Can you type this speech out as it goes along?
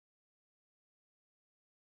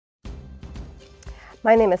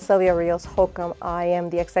My name is Sylvia Rios-Holcomb. I am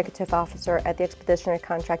the Executive Officer at the Expeditionary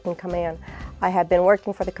Contracting Command. I have been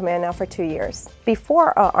working for the command now for 2 years.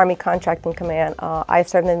 Before Army Contracting Command, I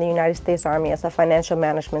served in the United States Army as a financial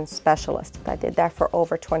management specialist. I did that for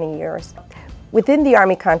over 20 years. Within the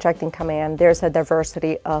Army Contracting Command, there's a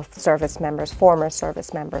diversity of service members, former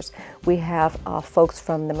service members. We have folks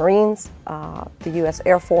from the Marines, the U.S.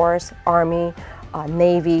 Air Force, Army,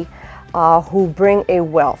 Navy, who bring a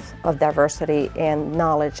wealth of diversity and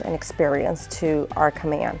knowledge and experience to our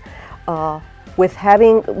command. With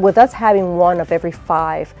us having 1 of every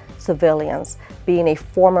 5 civilians being a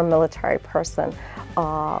former military person,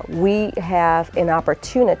 we have an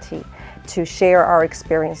opportunity to share our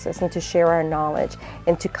experiences and to share our knowledge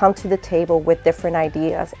and to come to the table with different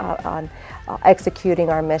ideas on executing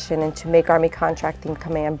our mission and to make Army Contracting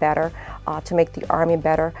Command better, to make the Army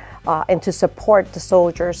better, and to support the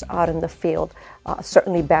soldiers out in the field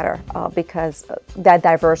certainly better because that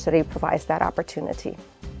diversity provides that opportunity.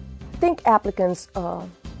 I think applicants,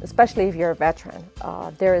 especially if you're a veteran,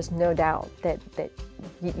 there is no doubt that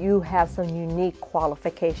you have some unique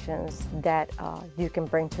qualifications that you can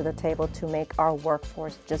bring to the table to make our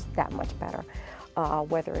workforce just that much better.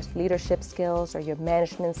 Whether it's leadership skills or your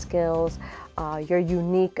management skills, your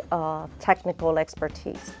unique technical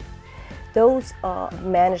expertise. Those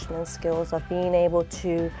management skills of being able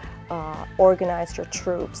to organize your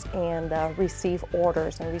troops and receive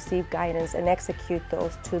orders and receive guidance and execute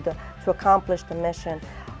those to accomplish the mission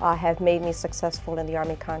have made me successful in the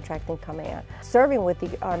Army Contracting Command. Serving with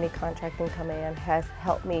the Army Contracting Command has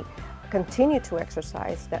helped me continue to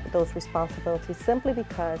exercise those responsibilities simply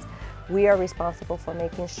because we are responsible for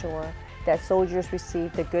making sure that soldiers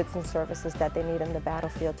receive the goods and services that they need in the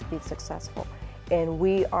battlefield to be successful. And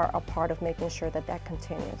we are a part of making sure that that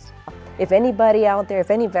continues. If anybody out there,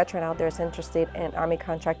 if any veteran out there is interested in Army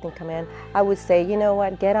Contracting Command, I would say, you know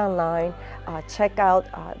what, get online, check out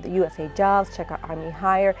the USA Jobs, check out Army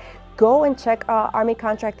Hire, go and check Army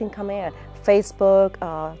Contracting Command, Facebook,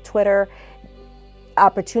 Twitter.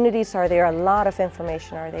 Opportunities are there, a lot of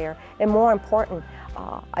information are there, and more important,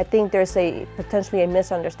 I think there's potentially a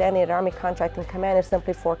misunderstanding that Army Contracting Command is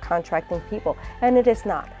simply for contracting people, and it is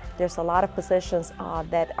not. There's a lot of positions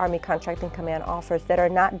that Army Contracting Command offers that are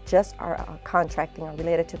not just contracting or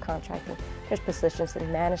related to contracting. There's positions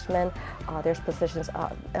in management, there's positions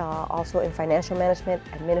also in financial management,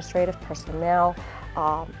 administrative, personnel.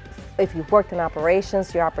 If you've worked in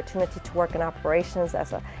operations, your opportunity to work in operations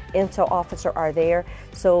as an intel officer are there.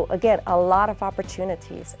 So again, a lot of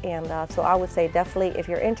opportunities, and so I would say definitely if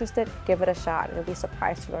you're interested, give it a shot. You'll be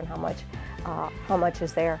surprised to learn how much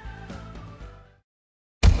is there.